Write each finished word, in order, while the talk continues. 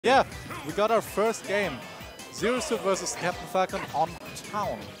Yeah, we got our first game. Zero-Suit versus Captain Falcon on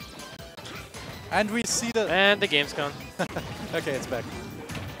Town. And we see that... And the game's gone. Okay, it's back.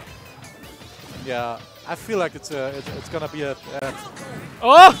 Yeah, I feel like it's gonna be a...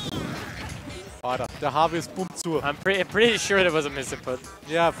 Oh! Alter, der Harvey ist bumm zu. I'm pretty sure that was a misinput.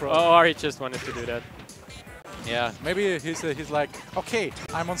 Yeah, bro. Oh, or he just wanted to do that. Yeah, maybe he's like, okay,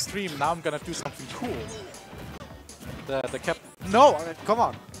 I'm on stream, now I'm gonna do something cool. The cap... No! Come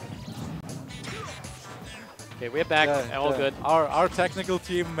on! Okay, we're back. All good. Our technical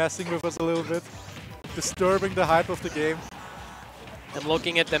team messing with us a little bit. Disturbing the hype of the game. I'm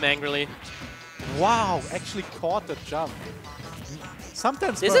looking at them angrily. Wow, actually caught that jump.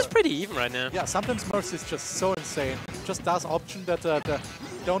 Sometimes this is pretty even right now. Yeah, sometimes Mercy is just so insane. Just does options that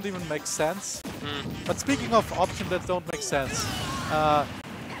don't even make sense. But speaking of options that don't make sense,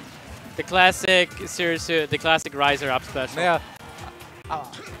 the classic the classic Ryser up special. Yeah,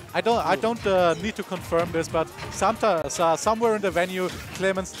 I don't need to confirm this, but somewhere in the venue,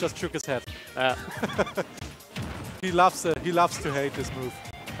 Clemens just shook his head. He loves to hate this move.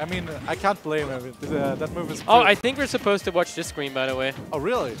 I mean, I can't blame him. That move is... Oh, I think we're supposed to watch this screen, by the way. Oh,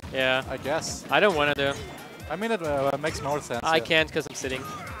 really? Yeah. I guess. I don't want to do. I mean, it makes more sense. I can't because I'm sitting.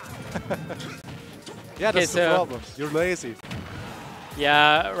 Yeah, that's the problem. You're lazy.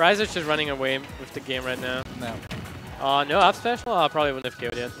 Yeah, Ryser's just running away with the game right now. No. No up special? I probably wouldn't have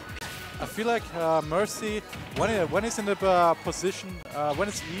killed yet. I feel like Mercy, when he's in the position, when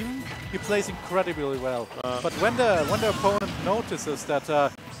it's even, he plays incredibly well. But when the opponent notices that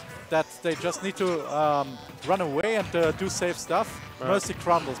they just need to run away and do safe stuff, Mercy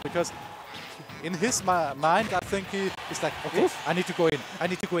crumbles, because in his mind, I think he's like, okay, I need to go in, I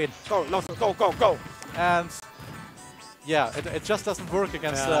need to go in, go, go, go, go. And yeah, it just doesn't work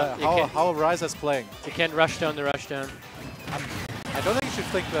against how Ryser's playing. You can't rush down the rush down. I don't think you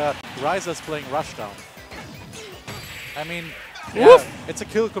should think that Ryser's playing rushdown. I mean, yeah, it's a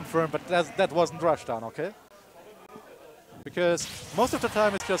kill confirmed, but that wasn't rushdown, okay? Because most of the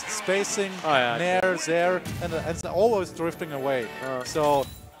time it's just spacing, nair, there, and it's always drifting away. So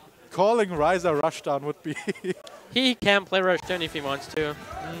calling Ryser rushdown would be... He can play rushdown if he wants to.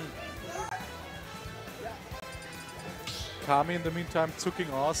 Kami in the meantime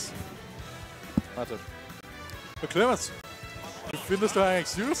zucking aus. Warte. Clemens, wie findest du eigentlich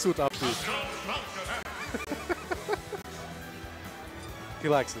Zero-Suit Upbeat? He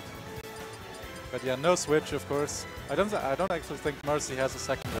likes it. But yeah, no switch, of course. I don't actually think Mercy has a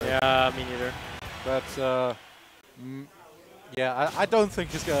secondary. Yeah, me neither. But yeah, I don't think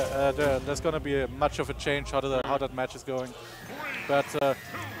he's there's gonna be much of a change how that match is going. But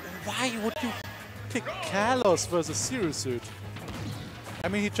why would you pick Kalos versus Zero-Suit? I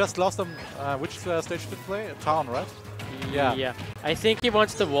mean, he just lost on which stage did he play? Town, right? Yeah. Yeah. I think he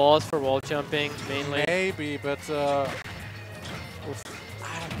wants the walls for wall jumping mainly. Maybe, but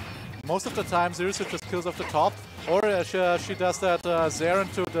most of the time Zero-Suit just kills off the top, or she does that Zare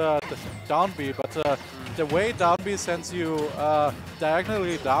into the down B. But the way down B sends you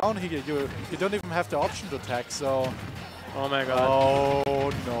diagonally down, you don't even have the option to attack. So. Oh my god.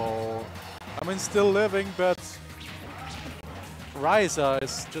 Oh no. I mean, still living, but Ryser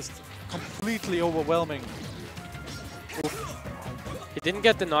is just completely overwhelming. He didn't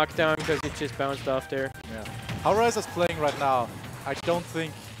get the knockdown because he just bounced off there. Yeah. How Ryser's playing right now, I don't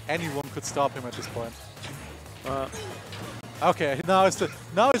think anyone could stop him at this point. Okay, now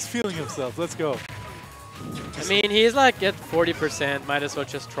he's feeling himself. Let's go. I mean, he's like at 40%. Might as well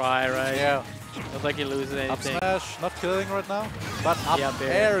just try, right? Yeah. Not like he loses anything. Up smash, not killing right now, but up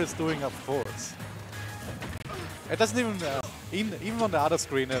air is doing up force. It doesn't even, even on the other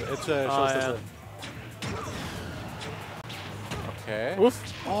screen, it shows this. Okay. Oof.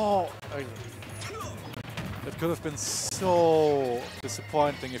 Oh, that could have been so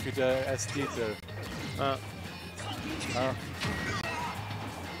disappointing if you SD there.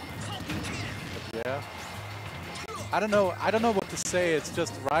 Yeah. I don't know what to say. It's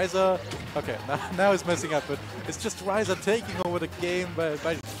just Ryser. Okay, now he's messing up, but it's just Ryser taking over the game by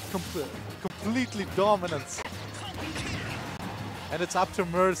completely dominance. And it's up to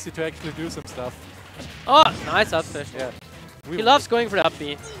Mercy to actually do some stuff. Oh, nice up special. Yeah. He loves going for the up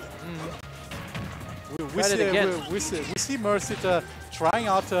B. We see Mercy trying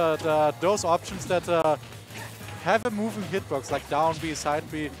out those options that have a moving hitbox, like down B, side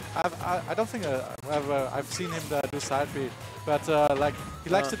B. I don't think I've seen him do side B, but like he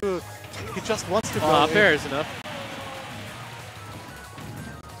likes to do. He just wants to go. Up air is enough.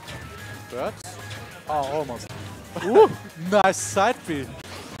 But almost. Ooh, nice side B.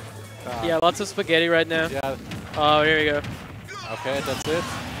 Yeah, lots of spaghetti right now. Yeah. Oh, here we go. Okay, that's it.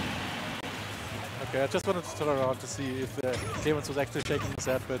 Okay, I just wanted to turn around to see if Clemens was actually shaking his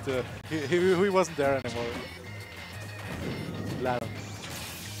head, but he wasn't there anymore. Ladder.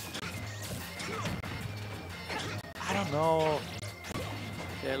 I don't know.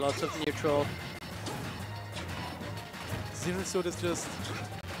 Yeah, lots of neutral. Zero Suit is just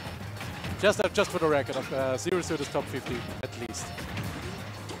for the record, Zero Suit is top 50 at least.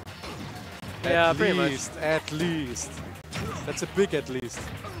 Yeah, pretty much. At least. That's a big at least.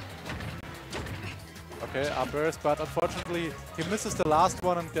 Okay, up burst, but unfortunately he misses the last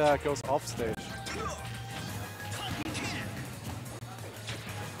one and goes off stage.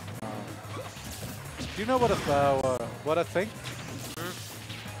 Do you know what I think?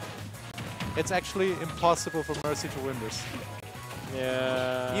 It's actually impossible for Mercy to win this.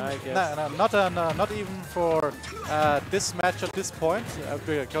 Yeah, I guess. Not even for this match at this point,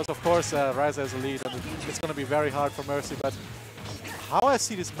 because of course Ryser is a lead and it's going to be very hard for Mercy. But how I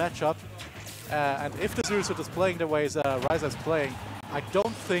see this matchup, and if the Zero Suit is playing the way Ryser is playing, I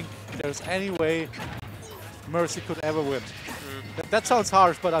don't think there's any way Mercy could ever win. That sounds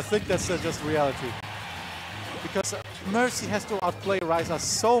harsh, but I think that's just reality. Because Mercy has to outplay Ryser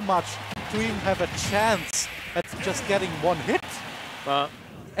so much to even have a chance at just getting one hit.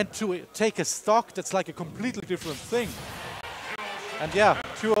 And to take a stock, that's like a completely different thing. And yeah,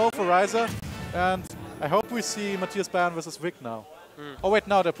 2-0 for Ryser. And I hope we see Matthias Bayern versus Vic now. Oh wait,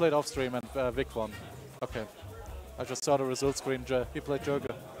 now they played off stream and Vic won. Okay. I just saw the result screen. He played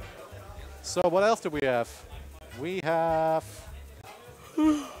Joker. So what else do we have? We have...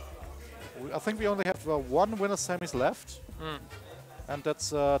 I think we only have one winner semis left. And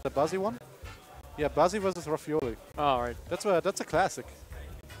that's the Buzzy one. Yeah, Buzzy versus Raffioli. Oh, all right. That's a classic.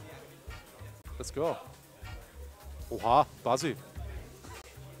 Let's go. Oha, Buzzy.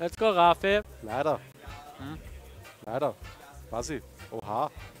 Let's go, Rafi. Leider. Leider. Buzzy. Oha.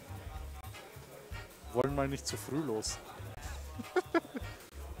 Wollen mal nicht zu früh los.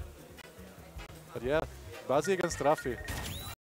 But yeah, Buzzy against Raffi.